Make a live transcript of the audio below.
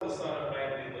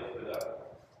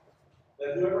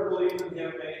that whoever believes in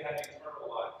him may have eternal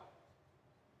life.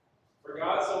 For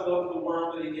God so loved the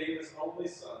world that he gave his only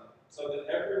Son, so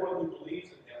that everyone who believes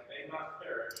in him may not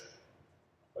perish,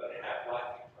 but have life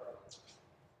eternal.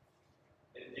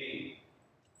 Indeed,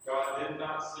 God did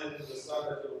not send the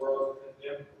Son into the world to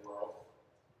condemn the world,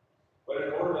 but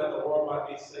in order that the world might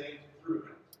be saved through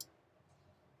him.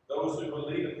 Those who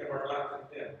believe in him are not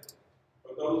condemned,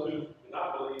 but those who do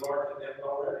not believe are condemned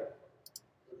already,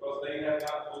 because they have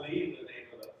not believed the name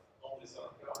of the only Son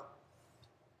of God.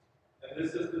 And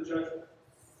this is the judgment,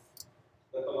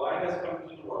 that the light has come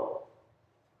into the world,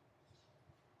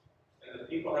 and the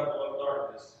people have loved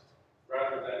darkness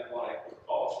rather than light,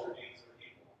 because their deeds are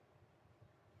evil.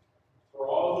 For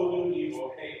all who do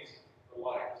evil hate the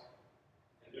light,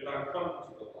 and do not come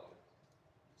to the light,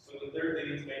 so that their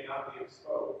deeds may not be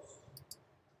exposed.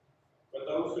 But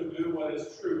those who do what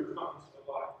is true come to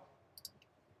the light,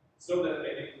 so that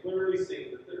they may clearly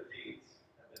see that their deeds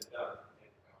have been done in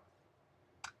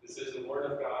God. This is the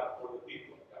word of God for the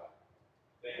people of God.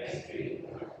 Thanks be to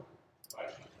God. I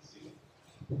should see it.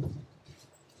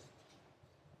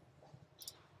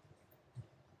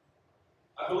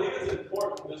 I believe it's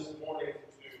important this morning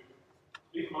to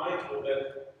be mindful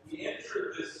that we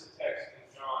entered this text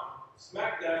in John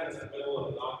smack dab in the middle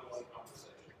of an ongoing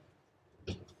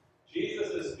conversation. Jesus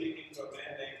is speaking to a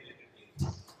man named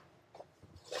Nicodemus.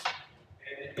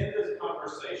 And in this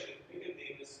conversation,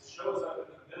 Nicodemus shows up in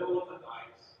the middle of the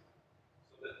night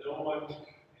so that no one in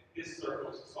his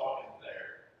circles saw him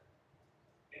there.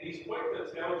 And he's quick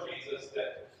to tell Jesus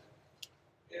that,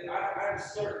 and I'm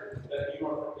certain that you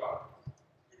are from God.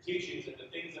 Your teachings and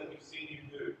the things that we've seen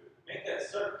you do, make that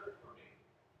certain for me.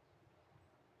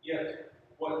 Yet,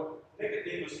 what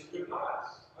Nicodemus could not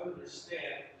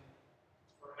understand,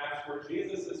 perhaps where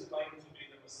Jesus is claimed to be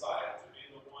the Messiah, to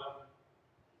be the one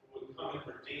who would come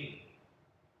and redeem.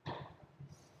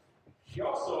 He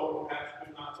also perhaps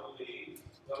could not believe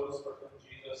those for whom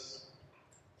Jesus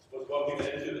was welcomed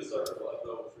into the circle of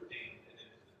those redeemed and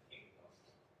into the kingdom.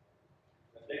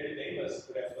 And Nicodemus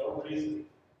would have no reason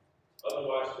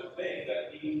otherwise to think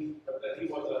that he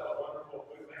was a wonderful,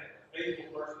 good man, a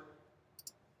faithful person.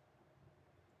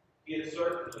 He had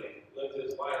certainly lived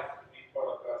his life to be part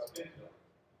of God's kingdom.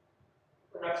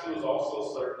 Perhaps he was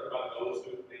also certain about those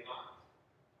who may not,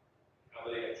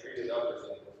 how they had treated others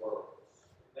in the world.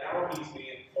 Now he's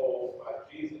being told by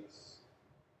Jesus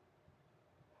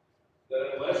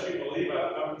that unless you believe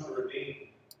I've come to redeem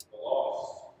the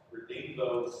lost, redeem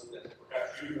those that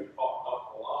perhaps you have thought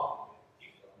not belong in the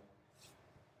kingdom,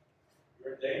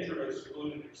 you're in danger of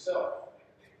excluding yourself.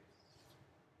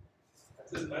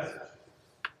 That's his message.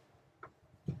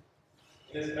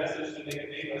 And his message to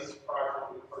Nicodemus prior to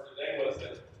what we heard today was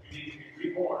that you need to be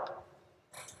reborn.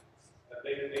 And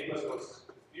Nicodemus was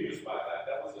confused by that.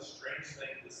 That was a strange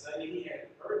thing to say. He had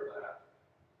heard that.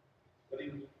 But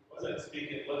he wasn't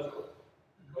speaking literally.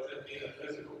 He wasn't being a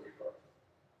physical rebirth.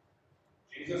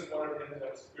 Jesus wanted him to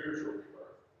have a spiritual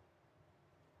rebirth.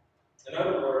 In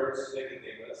other words,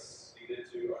 Nicodemus needed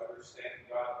to understand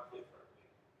God differently.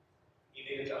 He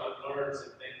needed to unlearn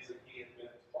some things that he had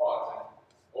been taught and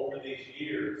over these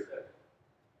years that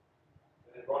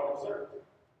had brought him certainty.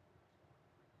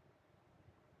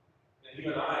 And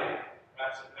you and I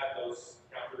perhaps have had those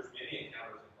encounters, many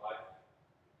encounters in life,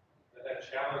 that have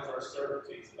challenged our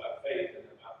certainties about faith and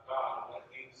about God and what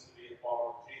it means to be a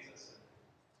follower of Jesus. And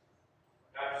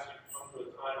perhaps you've come to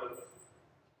a time of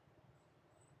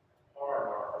harm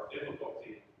or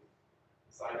difficulty.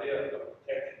 This idea of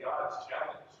protecting God is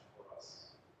challenged for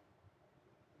us.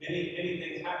 Many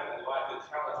things happen in life that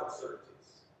challenge our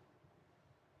certainties.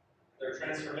 They're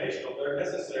transformational, they're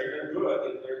necessary, they're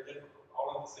good, and they're difficult,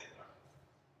 all at the same time.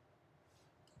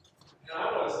 And I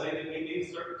want to say that we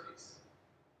need certainties.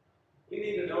 We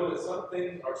need to know that some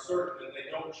things are certain and they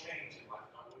don't change in life.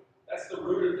 That's the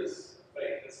rootedness of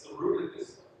faith. That's the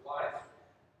rootedness of life.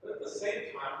 But at the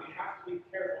same time, we have to be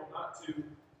careful not to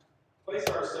place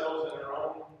ourselves in our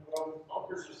own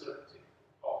bunkers of certainty.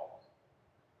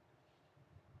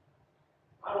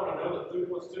 I want to know that 2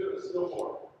 plus 2 is still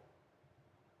 4.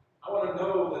 I want to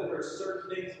know that there are certain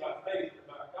things about faith,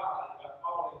 about God, and about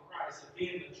following Christ, and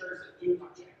being in the church that do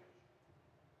not change.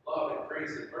 Love and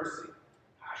grace and mercy and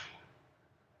compassion.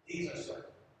 These are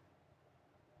certain.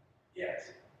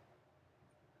 Yet,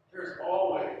 there's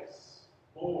always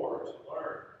more to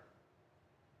learn.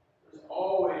 There's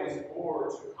always more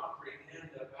to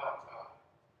comprehend about God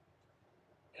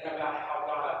and about how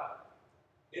God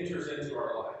enters into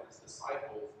our life as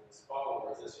disciples, as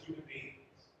followers, as human beings.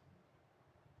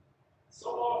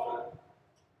 So often,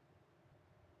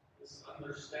 this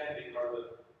understanding or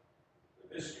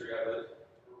the mystery of it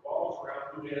revolves around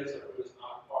who is or who is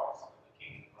not part of the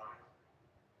kingdom, right?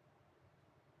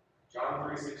 John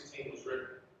 3:16 was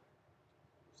written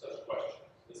for such questions.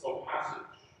 This whole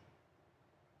passage.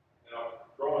 Now,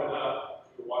 growing up,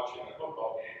 we were watching a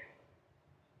football game,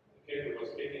 and the kicker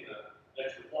was kicking the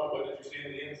extra point. What did you see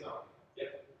in the end zone?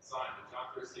 Yep, sign.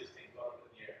 John 3:16 up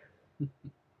in the air.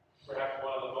 Perhaps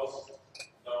one of the most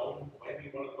known, maybe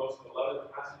one of the most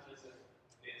beloved passages in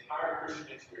the entire Christian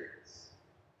experience.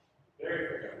 Very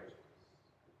familiar to us.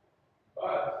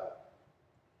 But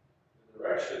the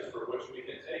directions for which we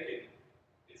can take it,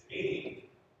 its meaning,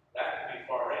 that can be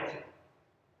far-ranging.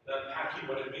 And unpacking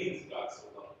what it means God so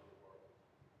loved the world.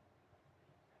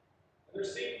 And there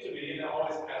seem to be, and it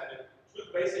always has been, two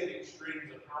basic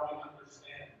extremes of how we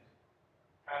understand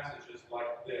passages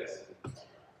like this, and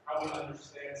how we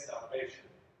understand salvation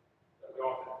that we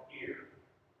often hear.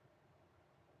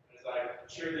 And as I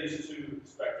share these two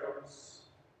spectrums,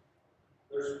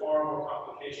 there's far more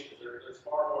complications. There's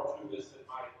far more to this than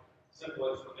my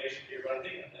simple explanation here, but I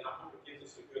think, and I hope it gives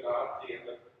us a good idea.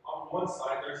 But on one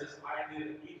side, there's this idea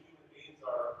that we human beings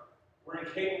we're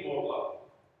incapable of love.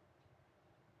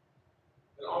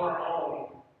 That on our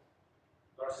own,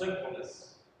 our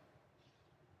sinfulness,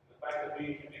 and the fact that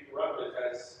we can be corrupted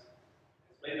has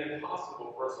made it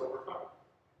impossible for us to overcome.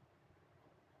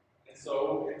 And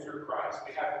so, enter Christ.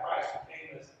 We have Christ who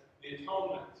came as the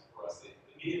atonement for us.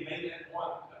 He made it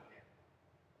one of Him,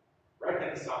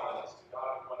 reconciling us to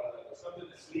God and one another, something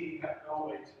that we have no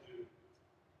way to do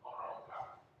on our own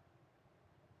power.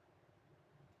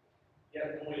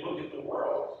 Yet, when we look at the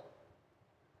world,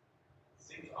 it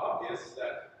seems obvious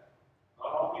that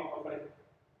not all people are faithful.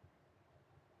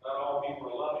 Not all people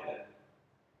are loving, and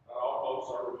not all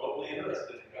folks are remotely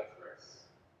interested in God's grace.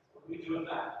 What do we do with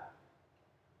that?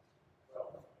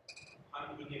 Well, how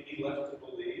can we be left to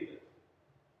believe that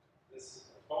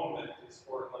this atonement is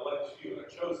for an elect few, a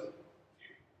chosen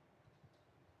few?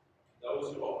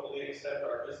 Those who openly accept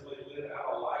or visibly live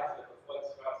out a life that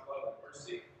reflects God's love and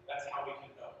mercy, that's how we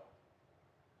can know.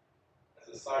 As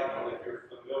a side note, if you're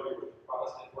familiar with the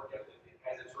Protestant work ethic, it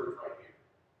has its root right here.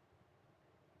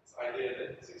 This idea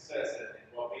that success and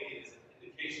well-being is an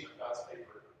indication of God's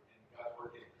favor and God's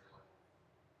work in your life.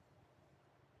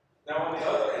 Now, on the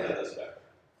other end of the spectrum,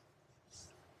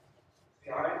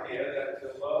 the idea that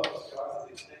the love of God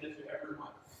is extended to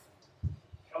everyone,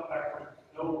 held back from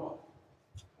no one.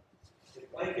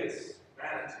 It blankets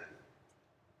humanity.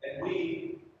 And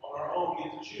we, on our own,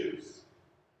 get to choose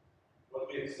whether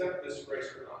we accept this grace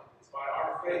or not. It's by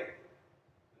our faith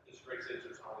that this grace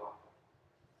enters our life.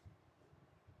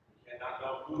 We cannot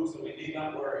know who, so we need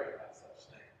not worry about such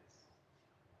things.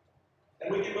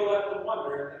 And we can be left to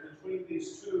wonder, in between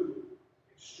these two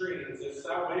extremes, if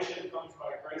salvation comes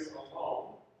by grace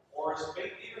alone, or is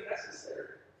faith even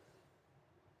necessary?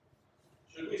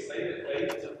 Should we say that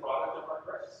faith is a product of our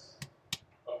grace,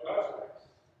 of God's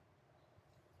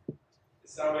grace?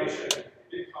 Is salvation,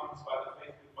 if it comes by the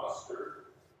faith we muster,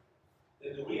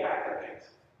 then do we activate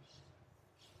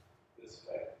this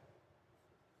faith?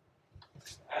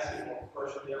 Asking one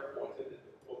person there pointed and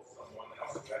to quote someone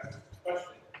else who asked this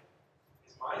question: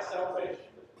 is my salvation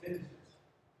dependent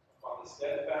upon the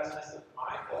steadfastness of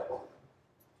my faith?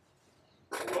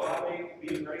 Will I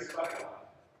be embraced by God,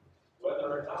 whether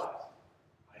or not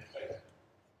I am faithful?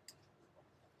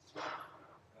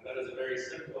 And that is a very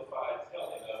simplified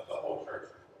telling of the whole church,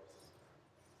 of course.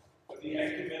 But the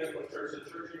ecumenical church, the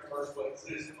church universal,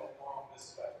 exists along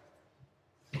this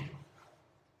spectrum.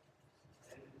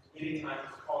 And many times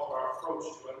it's called our approach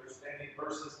to understanding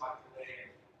verses like today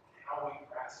and how we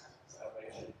grasp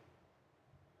salvation.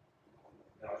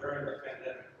 Now, during the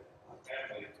pandemic, my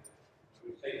family,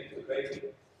 we've taken the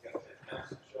baby, got 10 pounds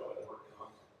to show it, working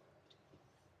on it.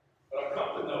 But I've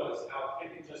come to notice how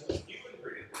picking just a few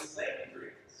ingredients, the same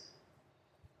ingredients,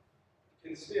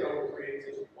 can still create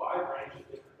such a wide range of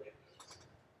different things.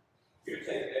 You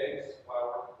take eggs,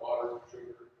 flour, water,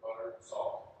 sugar, butter,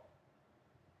 salt.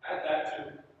 Add that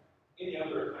to any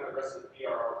other kind of recipe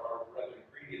or rather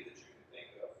ingredient that you can think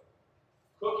of.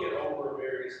 Cook it over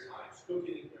various times, cook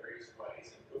it in various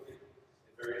ways, and cook it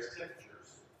in various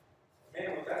temperatures.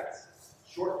 Man, with that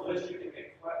short list, you can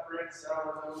make flatbread,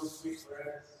 sourdough,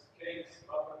 sweetbreads, cakes,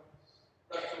 muffins,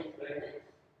 pretzels, bagels.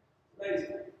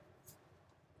 Amazing.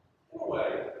 In a way,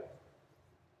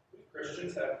 we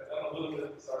Christians have done a little bit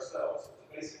of this ourselves with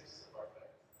the basics of our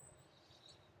faith.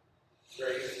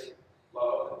 Grace,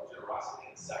 love, and generosity,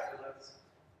 and sacraments,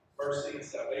 mercy, and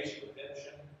salvation,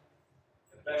 redemption,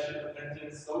 confession,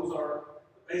 repentance, those are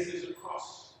the basics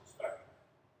across the spectrum.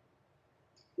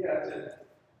 Yet,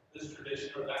 in this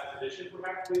tradition or that tradition,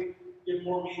 perhaps we give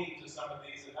more meaning to some of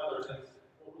these than others, and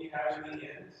what we have in the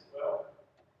end? Well,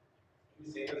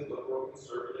 we see as liberal,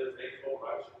 conservative, faithful,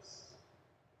 righteous,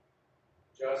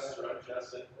 just or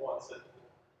unjust, sinful, unsinful.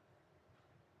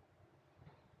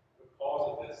 Because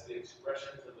of this, the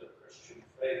expressions of the Christian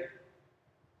faith,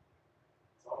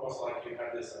 it's almost like you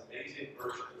have this amazing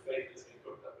version of faith that's been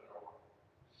cooked up in our world.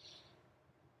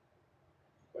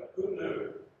 But who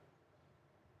knew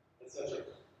that such a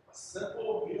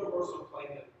simple, universal claim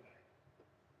that we make,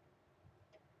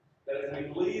 that if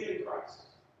we believe in Christ,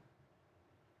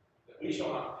 that we shall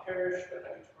not perish but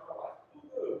have eternal life? Who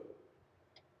knew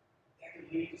that could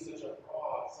lead to such a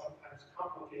broad, sometimes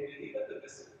complicated, even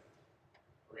divisive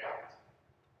reality?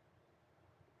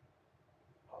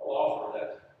 I will offer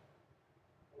that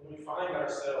when we find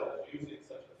ourselves using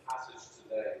such a passage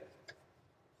today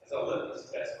as a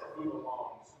litmus test for who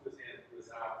belongs, who is in, who is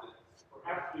out, that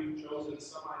perhaps we've chosen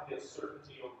some idea of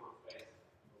certainty over faith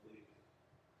and belief.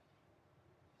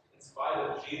 In spite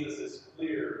of Jesus'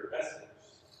 clear message,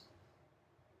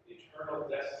 the eternal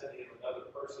destiny of another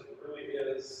person really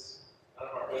is none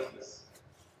of our business.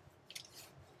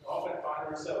 We often find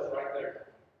ourselves right there.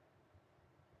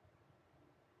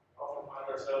 We often find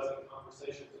ourselves in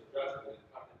conversations of judgment and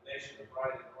condemnation of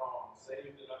right and wrong,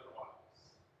 saved and otherwise.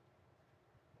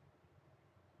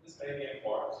 This may be in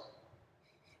part.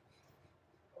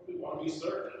 We want to be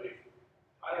certain that we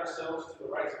tie ourselves to the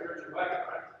right spiritual wagon,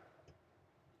 right?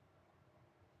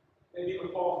 Maybe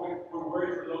because we're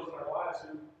worried for those in our lives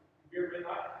who fear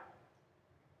midnight.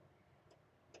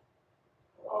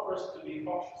 I offer us to be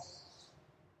cautious.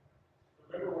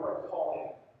 Remember what our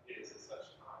calling is at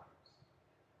such times.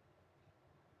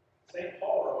 St.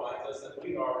 Paul reminds us that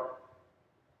we are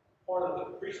part of the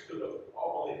priesthood of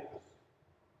all believers.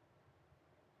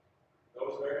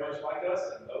 Those very much like us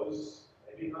and those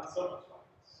maybe not so much like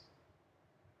us.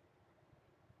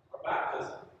 Our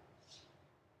baptism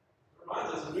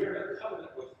reminds us that we are in a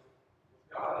covenant with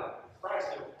God and Christ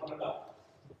and with one another.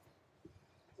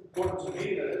 It's important to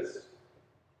me that as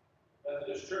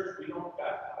Methodist Church, we don't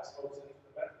baptize folks into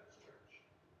the Methodist Church.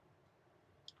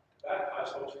 We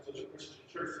baptize folks into the Christian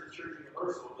Church, the Church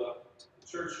Universal, the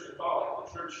Church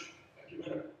Catholic, the Church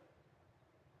Ecumenical.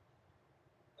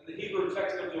 In the Hebrew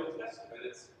text of the Old Testament,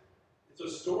 it's a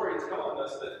story telling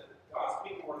us that God's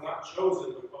people were not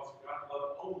chosen because God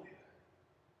loved only them,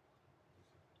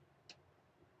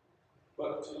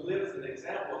 but to live as an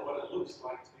example of what it looks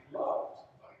like to be loved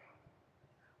by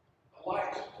God, a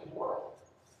light to the world.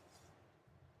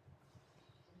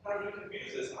 Sometimes we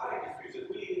confuse this. I confuse it.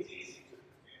 It's easy to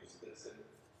confuse this, and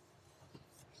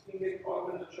we can get caught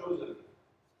up in the chosen,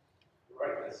 the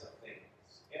rightness of things,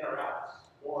 in or out,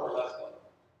 more or less love,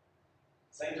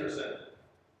 saint or sinner.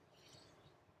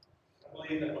 I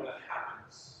believe that when it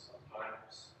happens,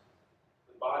 sometimes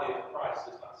the body of Christ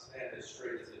does not stand as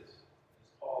straight as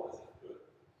tall as it could.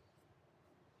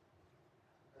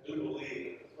 I do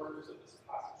believe that the purpose of this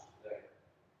passage today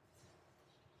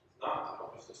is not to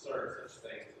help us discern such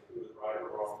things as who is right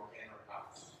or wrong in or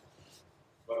out,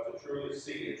 but to truly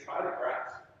see and try to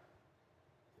grasp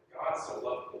that God so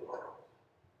loved the world.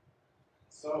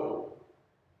 So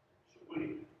should we.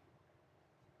 And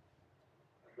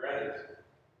granted,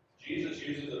 Jesus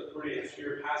uses a pretty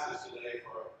obscure passage today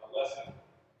for a lesson. And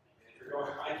if you're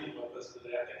going hiking with us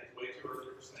today, I think it's way too early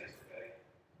for snakes, okay?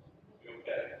 Be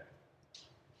okay.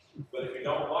 But if you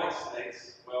don't like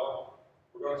snakes, well,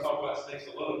 we're going to talk about snakes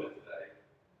a little bit today.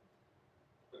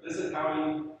 But this is how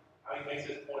he makes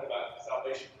his point about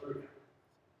salvation through him.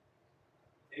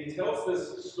 And he tells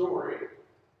this story,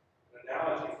 an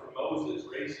analogy for Moses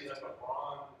raising up a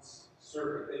bronze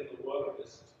serpent in the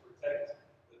wilderness to protect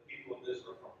the people of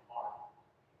Israel from harm.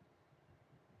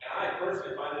 And I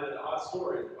personally find it an odd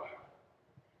story in the Bible.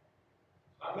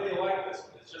 Not many like this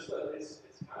one. It's just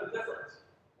it's kind of different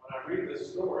when I read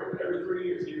this story, but every 3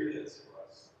 years here it is for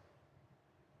us.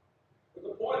 But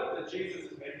the point that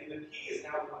Jesus is making, that he is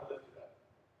now the one lifted up.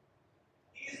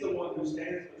 He's the one who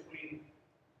stands between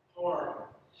harm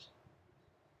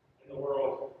in the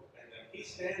world and them. He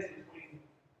stands between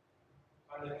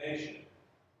condemnation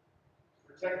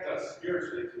to protect us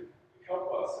spiritually, to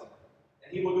help us,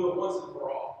 and he will do it once and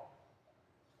for all.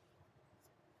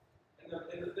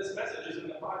 And this message is in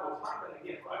the Bible time and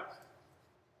again, right?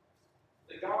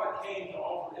 That God came to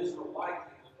offer Israel light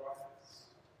in the darkness,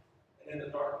 and in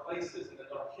the dark places, and the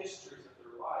dark histories of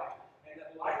their life. And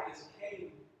that light is came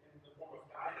in the form of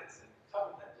guidance and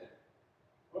covenant and,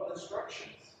 well,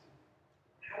 instructions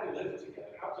on how to live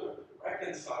together, how to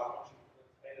reconcile what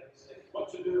you've made a mistake,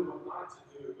 what to do, what not to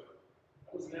do. But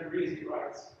that was never easy,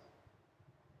 right?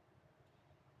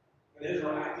 When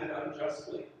Israel acted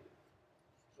unjustly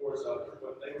towards others,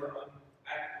 but they were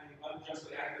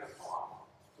unjustly acted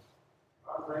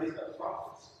God raised up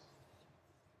prophets,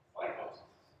 like Moses,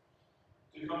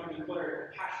 to come and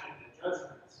declare compassion and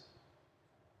judgment,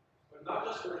 but not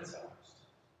just for insiders.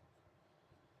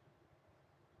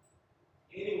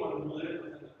 Anyone who lived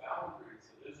within the boundaries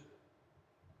of Israel,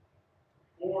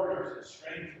 foreigners and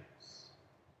strangers,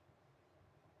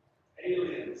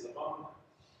 aliens among them,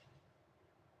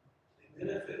 they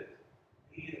benefited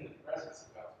being in the presence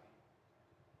of God's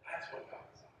people. That's what God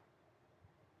desired.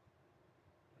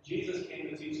 Jesus came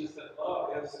to teach us that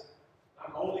love is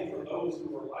not only for those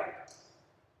who are like us.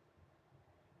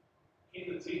 He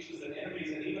came to teach us that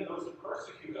enemies and even those who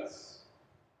persecute us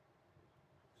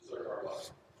deserve our love.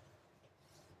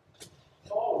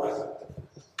 Paul wrestled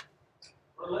with this,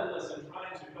 relentless in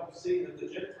trying to help see that the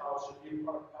Gentiles should be a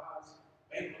part of God's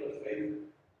banquet of favor.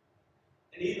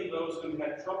 And even those who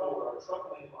had troubled or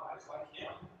troubling lives like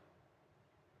him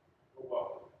were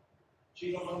welcome.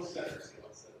 Chief among sinners, he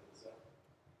once said of himself.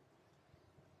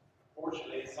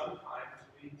 Unfortunately, sometimes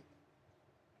we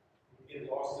get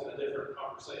lost in a different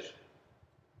conversation.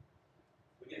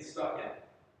 We get stuck in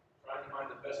trying to find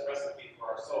the best recipe for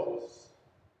our souls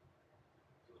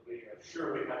so that we are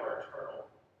sure we have our eternal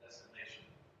destination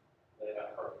laid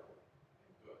out perfectly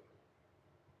and good.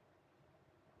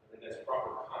 And in its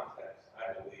proper context,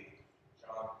 I believe,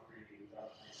 John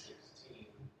 3:16,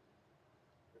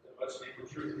 there's a much deeper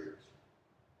truth here.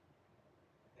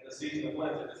 In the season of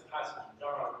Lent, in this passage,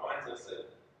 John reminds us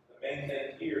that the main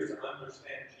thing here is to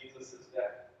understand Jesus'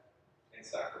 death and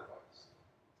sacrifice.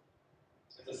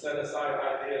 And to set aside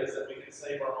ideas that we can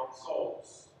save our own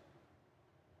souls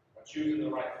by choosing the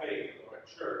right faith, the right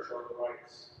church, or the right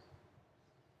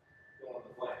fill in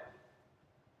the blank.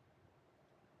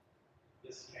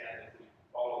 This can, if we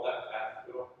follow that path,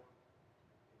 it can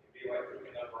be like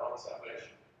cooking up our own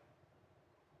salvation.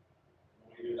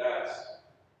 When we do that,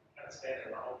 we kind of stand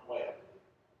in our own way.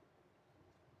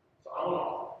 So I want to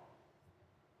offer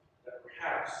that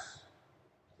perhaps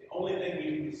the only thing we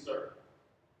can be certain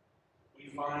we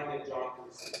find in John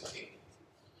 3:16.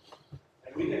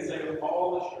 And we can say with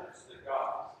all assurance that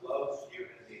God loves you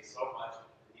and me so much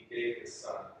that he gave his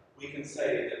Son. We can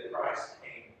say that Christ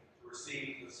came to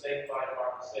receive the snake bite of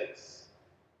our mistakes,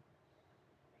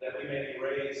 that we may be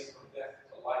raised from death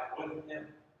to life with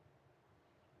him.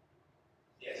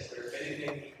 Yes, there are many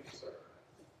things we can be certain of,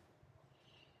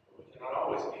 but we cannot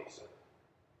always be certain.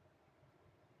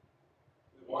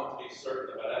 We want to be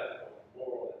certain about ethical and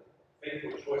moral and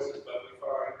faithful choices, but we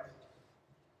find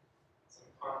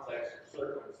some context or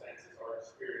circumstances or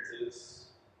experiences,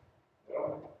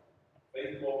 well,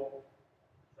 faithful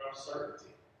from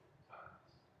certainty at times.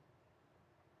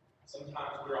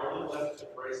 Sometimes we're only left to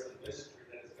embrace the mystery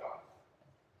that is God,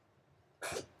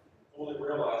 and fully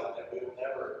realizing that we will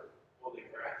never fully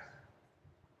grasp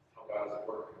how God is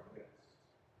working in our midst.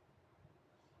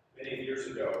 Many years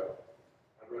ago,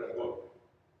 I read a book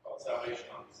called Salvation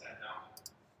on the Sand Mountain.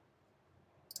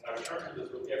 And I return to this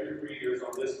book every 3 years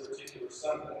on this particular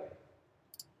Sunday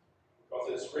because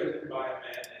it's written by a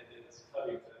man named Dennis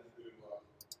Covington who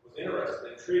was interested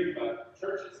and intrigued by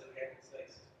churches that handled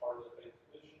snakes as part of their faith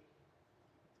tradition.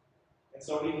 And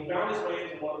so he found his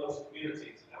way into one of those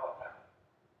communities in Alabama.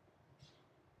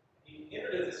 He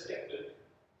entered as a skeptic,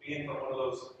 being from one of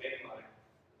those mainline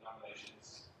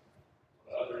denominations,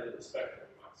 on the other end of the spectrum,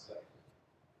 we might say.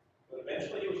 But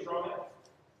eventually he was drawn in.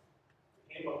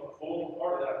 Became a full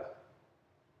part of that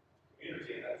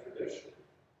community and that tradition.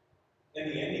 In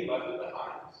the end, he left it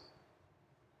behind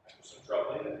after some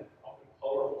troubling and often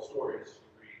colorful stories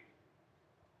you read.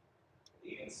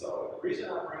 But even so, the reason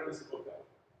I bring this book up,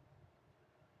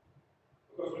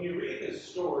 because when you read his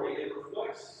story, it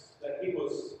reflects that he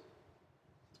was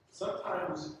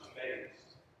sometimes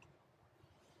amazed,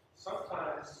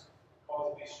 sometimes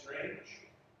caused to be strange,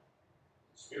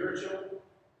 spiritual,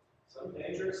 some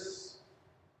dangerous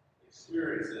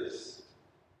experiences.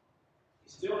 He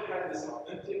still had this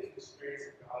authentic experience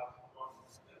of God among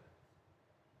them.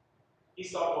 He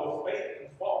saw both faith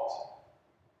and fault.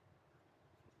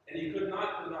 And he could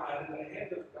not deny that the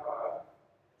hand of God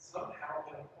had somehow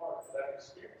been a part of that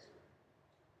experience.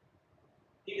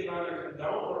 He could neither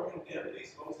condone or condemn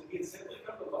these folks, and he had simply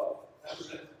come to love. That was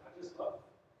it. I just love them.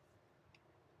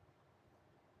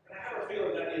 And I have a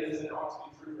feeling that it is and ought to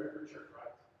be true for every church,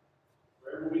 right?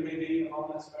 Wherever we may be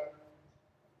on that spectrum.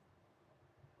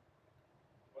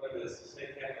 One of his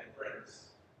snake handling friends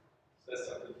says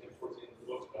something towards the end of the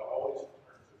book that I always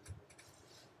return to.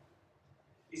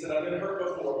 He said, I've been hurt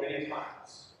before many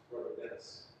times, Brother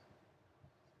Dennis.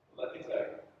 But let me tell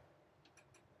you,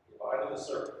 the light of the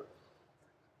serpent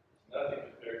is nothing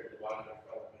compared to the light of a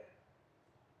fellow man.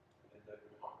 And then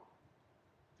we harm.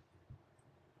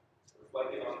 For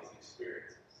reflecting on his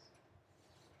experiences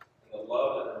and the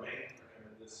love that remained for him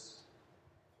in these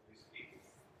people.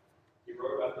 He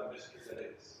wrote about the mystery that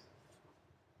is.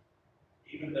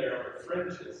 Even there on the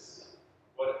fringes,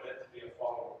 what it meant to be a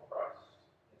follower of Christ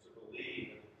and to believe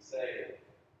and to be saved.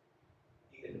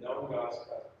 He had known God's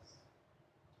presence.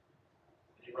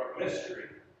 And he wrote mystery.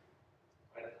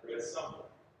 I read somewhere.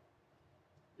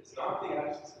 It's not the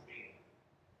absence of meaning,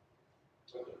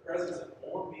 but the presence of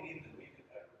more meaning than we could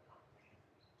ever comprehend.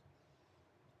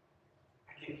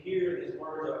 I can hear his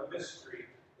word of mystery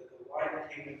that the light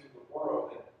came into the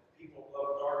world and people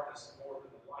love darkness more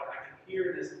than the light. I can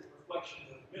hear his reflection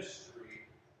of mystery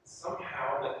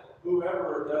somehow that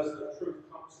whoever does the truth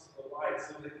comes to the light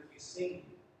so that it can be seen.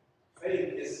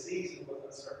 Faith is seasoned with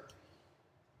uncertainty.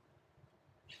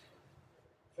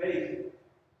 Faith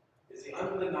is the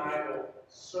undeniable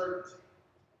certainty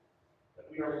that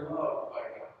we are loved by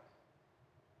God.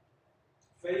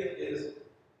 Faith is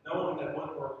knowing that when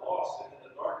we're lost and in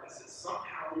the darkness, that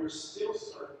somehow we are still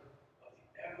certain of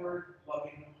the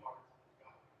ever-loving heart of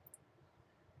God.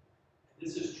 And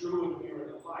this is true when we are in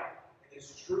the light, and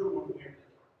it's true when we're in the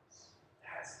darkness.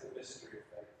 That's the mystery of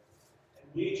faith. And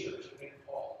we, church, have been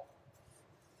called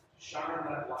to shine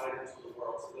that light into the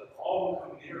world so that all who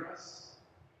come near us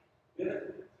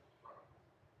benefit from it.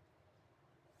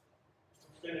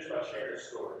 Let's finish by sharing a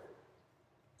story.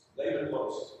 David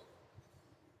Lost,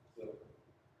 the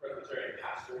Presbyterian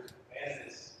pastor, and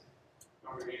his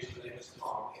congregation's name is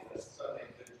Tom. He has a son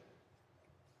named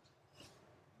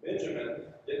Benjamin. Benjamin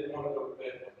didn't want to go to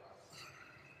bed one night.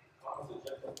 Tom was a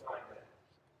gentle, kind man.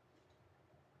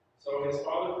 So his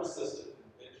father persisted,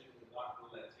 and Benjamin would not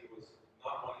relent. He was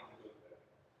not wanting to go to bed.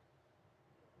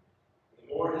 The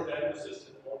more his dad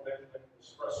persisted, the more Benjamin was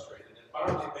frustrated. And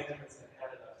finally, Benjamin said,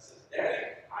 had enough. He says,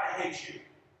 Daddy, I hate you.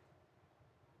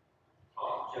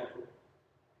 Tom, gentle.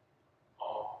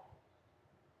 Tom,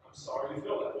 I'm sorry you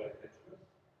feel that way, Benjamin.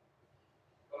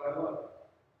 But I love you.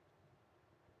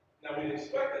 Now, we'd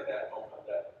expect at that moment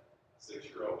that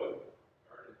 6-year-old would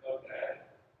turn and tell Dad,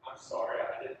 I'm sorry,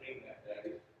 I didn't mean that,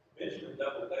 Daddy. Benjamin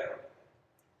doubled down.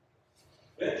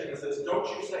 Benjamin says, don't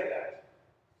you say that.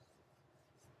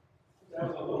 That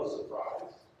was a little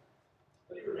surprised.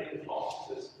 But he remained calm.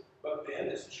 He says, but Ben,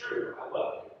 it's true. I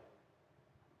love you.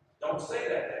 Don't say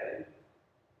that, Daddy.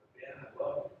 But Ben, I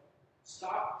love you.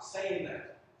 Stop saying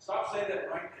that. Stop saying that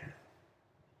right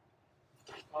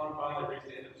now. Tom finally reached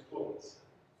the end of his quotes.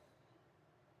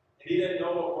 And he didn't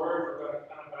know what words were going to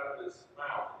come out of his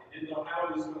mouth. He didn't know how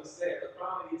he was going to say it. But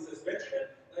finally he says, Benjamin,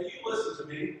 now you listen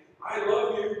to me. I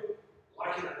love you,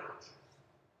 like it or not.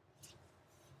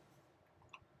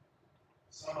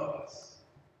 Some of us,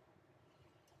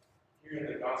 here in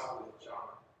the Gospel of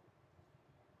John,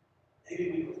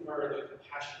 maybe we prefer the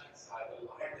compassionate side, the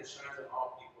light that shines on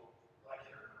all people, like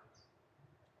it or not.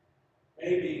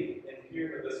 Maybe in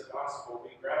hearing this Gospel,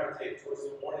 we gravitate towards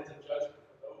the warnings and judgment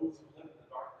for those who live in the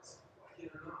darkness, like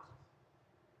it or not.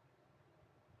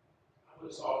 I would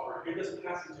just offer, hear this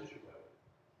passage as you will.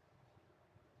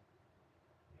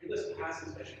 Hear this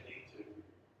passage as you need to.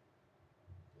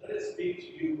 Let it speak to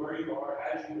you where you are,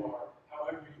 as you are,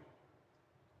 however you are.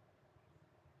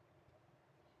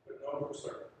 But know for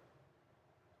certain,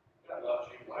 God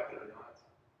loves you, like it or not.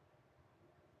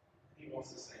 He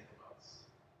wants the same